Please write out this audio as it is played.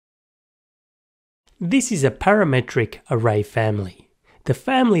This is a parametric array family. The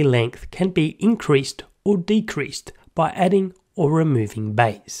family length can be increased or decreased by adding or removing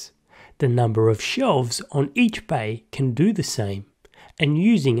bays. The number of shelves on each bay can do the same, and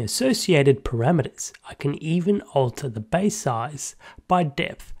using associated parameters, I can even alter the bay size by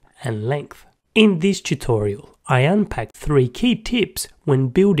depth and length. In this tutorial, I unpack 3 key tips when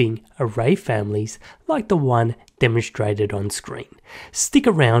building array families like the one demonstrated on screen. Stick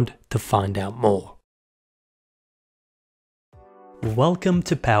around to find out more. Welcome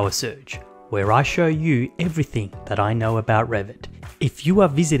to Power Surge, where I show you everything that I know about Revit. If you are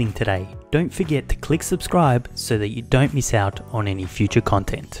visiting today, don't forget to click subscribe so that you don't miss out on any future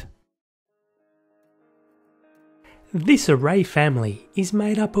content. This array family is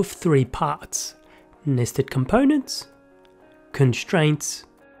made up of 3 parts: nested components, constraints,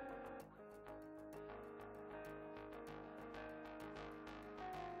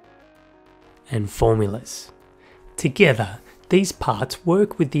 and formulas. Together, these parts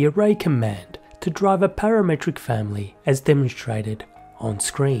work with the array command to drive a parametric family as demonstrated on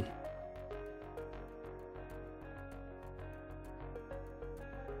screen.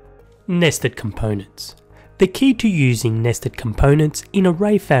 Nested components. The key to using nested components in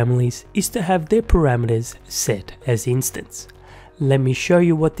array families is to have their parameters set as instance. Let me show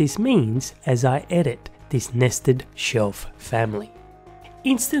you what this means as I edit this nested shelf family.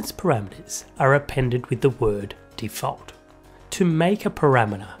 Instance parameters are appended with the word default. To make a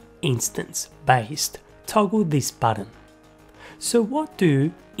parameter instance-based, toggle this button. So what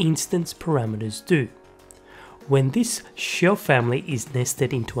do instance parameters do? When this shelf family is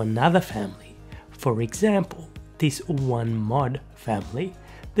nested into another family, for example, this one mod family,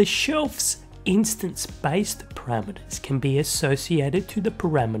 the shelf's instance-based parameters can be associated to the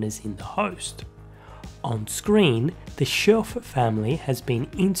parameters in the host. On screen, the shelf family has been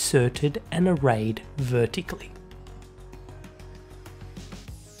inserted and arrayed vertically.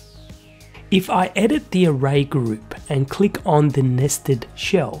 If I edit the array group and click on the nested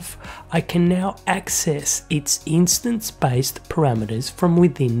shelf, I can now access its instance-based parameters from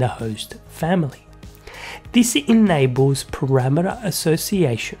within the host family. This enables parameter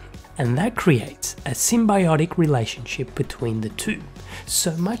association, and that creates a symbiotic relationship between the two,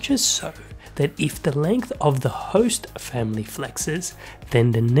 so much as so that if the length of the host family flexes,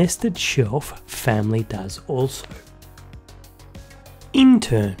 then the nested shelf family does also. In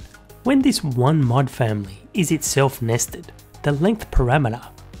turn, when this one mod family is itself nested, the length parameter,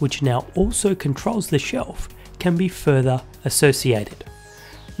 which now also controls the shelf, can be further associated.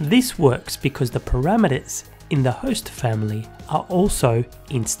 This works because the parameters in the host family are also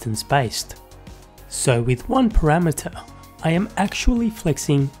instance-based. So with one parameter, I am actually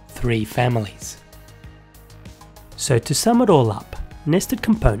flexing 3 families. So to sum it all up, nested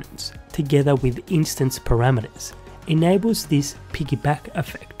components together with instance parameters enables this piggyback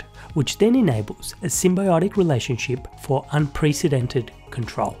effect, which then enables a symbiotic relationship for unprecedented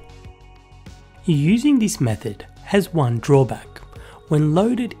control. Using this method has one drawback. When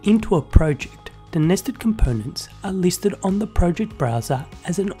loaded into a project, the nested components are listed on the project browser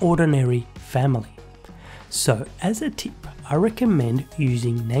as an ordinary family. So as a tip, I recommend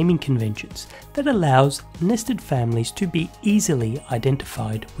using naming conventions that allows nested families to be easily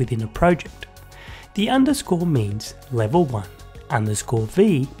identified within a project. The underscore means level 1. Underscore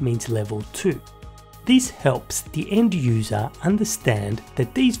V means level 2. This helps the end user understand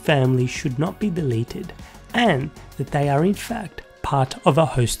that these families should not be deleted and that they are in fact part of a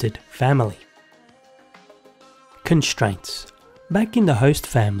hosted family. Constraints. Back in the host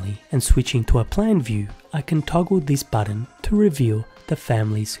family and switching to a plan view, I can toggle this button to reveal the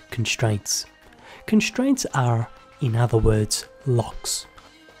family's constraints. Constraints are, in other words, locks.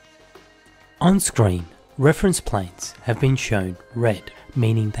 On screen, reference planes have been shown red,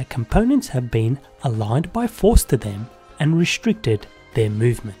 meaning that components have been aligned by force to them and restricted their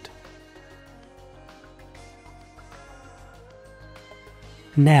movement.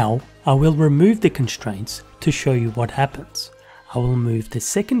 Now I will remove the constraints to show you what happens. I will move the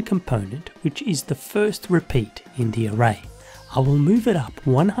second component, which is the first repeat in the array. I will move it up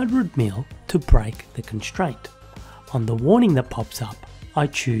 100 mm to break the constraint. On the warning that pops up, I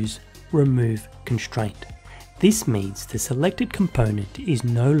choose Remove Constraint. This means the selected component is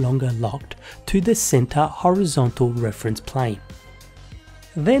no longer locked to the center horizontal reference plane.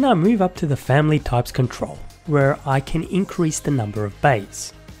 Then I move up to the Family Types control, where I can increase the number of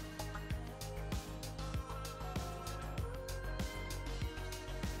bays.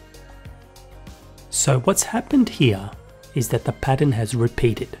 So what's happened here is that the pattern has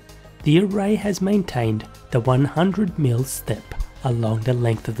repeated. The array has maintained the 100 mm step along the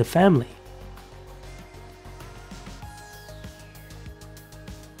length of the family.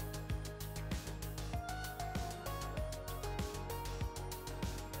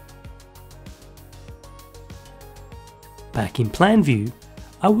 Back in Plan View,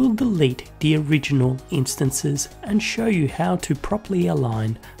 I will delete the original instances and show you how to properly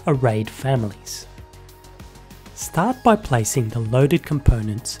align arrayed families. Start by placing the loaded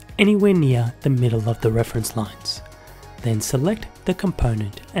components anywhere near the middle of the reference lines. Then select the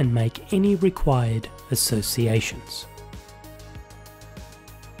component and make any required associations.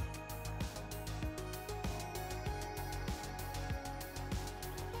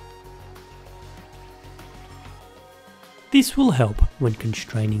 This will help when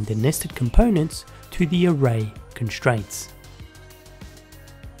constraining the nested components to the array constraints.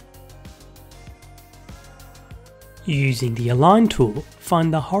 Using the Align tool,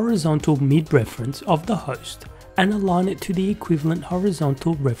 find the horizontal mid-reference of the host and align it to the equivalent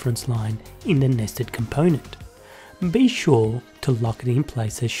horizontal reference line in the nested component. Be sure to lock it in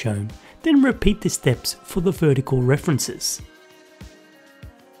place as shown, then repeat the steps for the vertical references.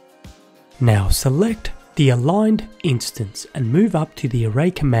 Now select the aligned instance and move up to the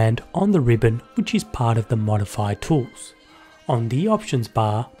Array command on the ribbon, which is part of the Modify tools. On the options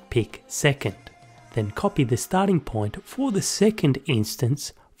bar, pick Second. Then copy the starting point for the second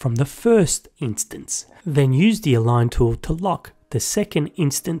instance from the first instance. Then use the Align tool to lock the second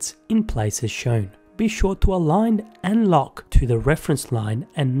instance in place as shown. Be sure to align and lock to the reference line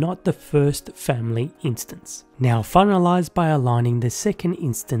and not the first family instance. Now finalize by aligning the second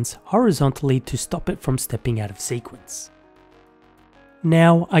instance horizontally to stop it from stepping out of sequence.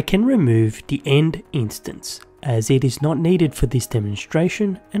 Now I can remove the end instance, as it is not needed for this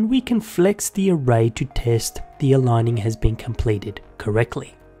demonstration, and we can flex the array to test the aligning has been completed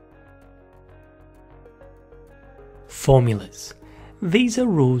correctly. Formulas. These are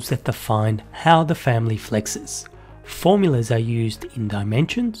rules that define how the family flexes. Formulas are used in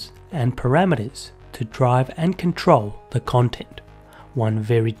dimensions and parameters to drive and control the content. One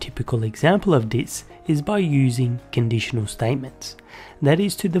very typical example of this is by using conditional statements. That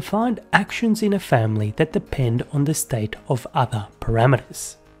is to define actions in a family that depend on the state of other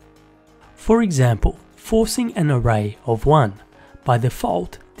parameters. For example, forcing an array of 1. By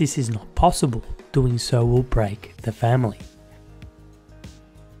default, this is not possible. Doing so will break the family.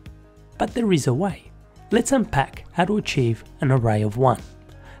 But there is a way. Let's unpack how to achieve an array of 1.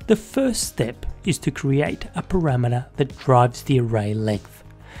 The first step is to create a parameter that drives the array length.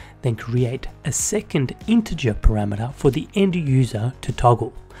 Then create a second integer parameter for the end user to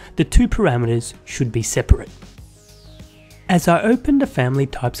toggle. The two parameters should be separate. As I open the family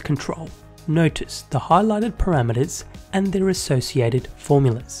types control, notice the highlighted parameters and their associated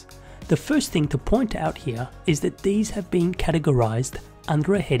formulas. The first thing to point out here is that these have been categorized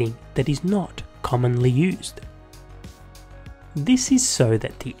under a heading that is not commonly used. This is so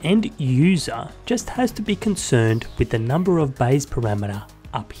that the end user just has to be concerned with the number of bays parameter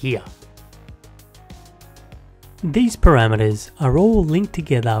up here. These parameters are all linked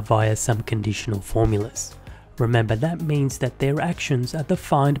together via some conditional formulas. Remember, that means that their actions are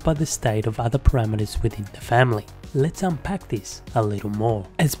defined by the state of other parameters within the family. Let's unpack this a little more.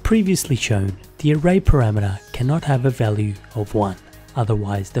 As previously shown, the array parameter cannot have a value of 1,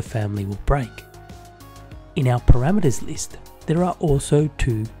 otherwise the family will break. In our parameters list, there are also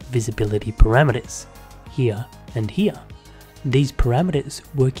two visibility parameters, here and here. These parameters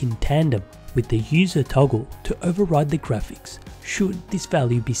work in tandem with the user toggle to override the graphics should this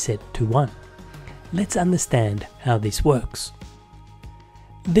value be set to 1. Let's understand how this works.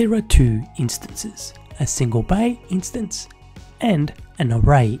 There are two instances, a single bay instance and an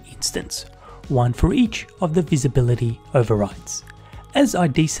array instance, one for each of the visibility overrides. As I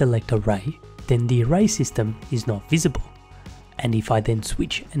deselect array, then the array system is not visible. And if I then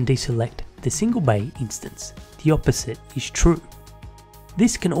switch and deselect the single bay instance, the opposite is true.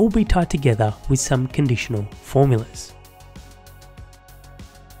 This can all be tied together with some conditional formulas.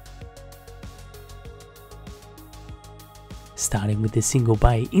 Starting with the single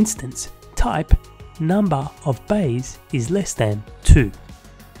bay instance, type number of bays is less than 2.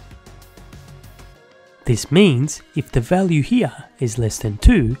 This means if the value here is less than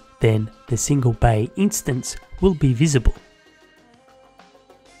 2, then the single bay instance will be visible.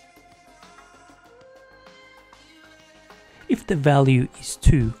 If the value is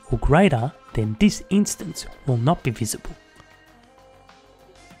 2 or greater, then this instance will not be visible.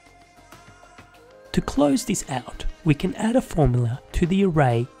 To close this out, we can add a formula to the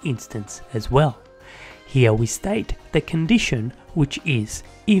array instance as well. Here we state the condition, which is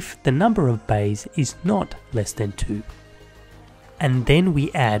if the number of bays is not less than 2. And then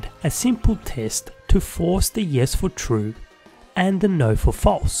we add a simple test to force the yes for true and the no for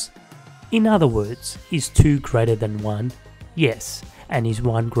false. In other words, is 2 greater than 1? Yes. And is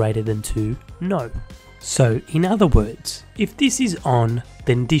 1 greater than 2? No. So in other words, if this is on,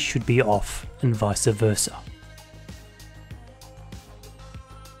 then this should be off, and vice versa.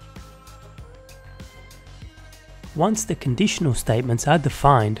 Once the conditional statements are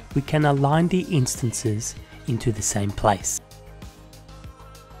defined, we can align the instances into the same place.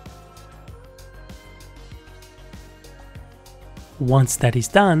 Once that is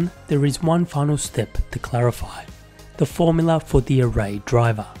done, there is one final step to clarify: the formula for the array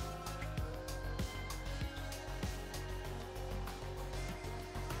driver.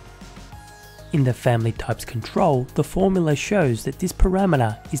 In the family types control, the formula shows that this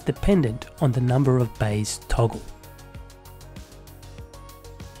parameter is dependent on the number of bays toggle.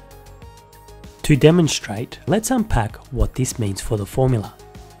 To demonstrate, let's unpack what this means for the formula.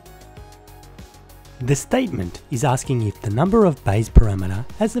 The statement is asking if the number of bays parameter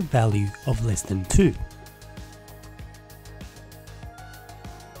has a value of less than 2.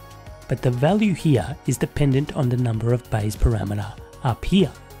 But the value here is dependent on the number of bays parameter up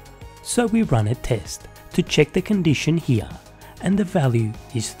here. So we run a test to check the condition here, and the value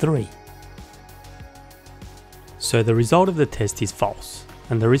is 3. So the result of the test is false,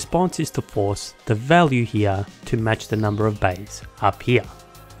 and the response is to force the value here to match the number of bays up here.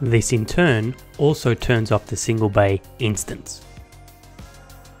 This in turn also turns off the single bay instance.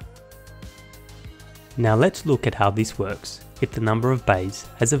 Now let's look at how this works if the number of bays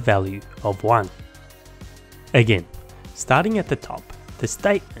has a value of 1. Again, starting at the top, the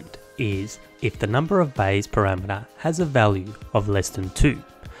statement is if the number of bays parameter has a value of less than 2.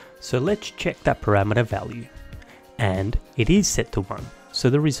 So let's check that parameter value. And it is set to 1, so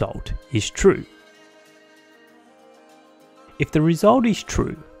the result is true. If the result is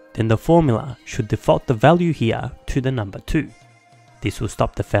true, then the formula should default the value here to the number 2. This will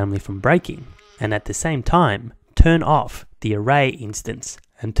stop the family from breaking, and at the same time, turn off the array instance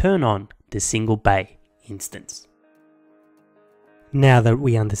and turn on the single bay instance. Now that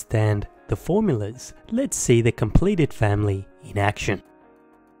we understand the formulas, let's see the completed family in action.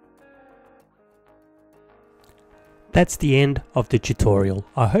 That's the end of the tutorial.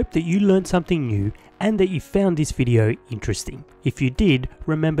 I hope that you learned something new and that you found this video interesting. If you did,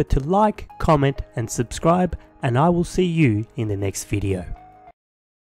 remember to like, comment and subscribe, and I will see you in the next video.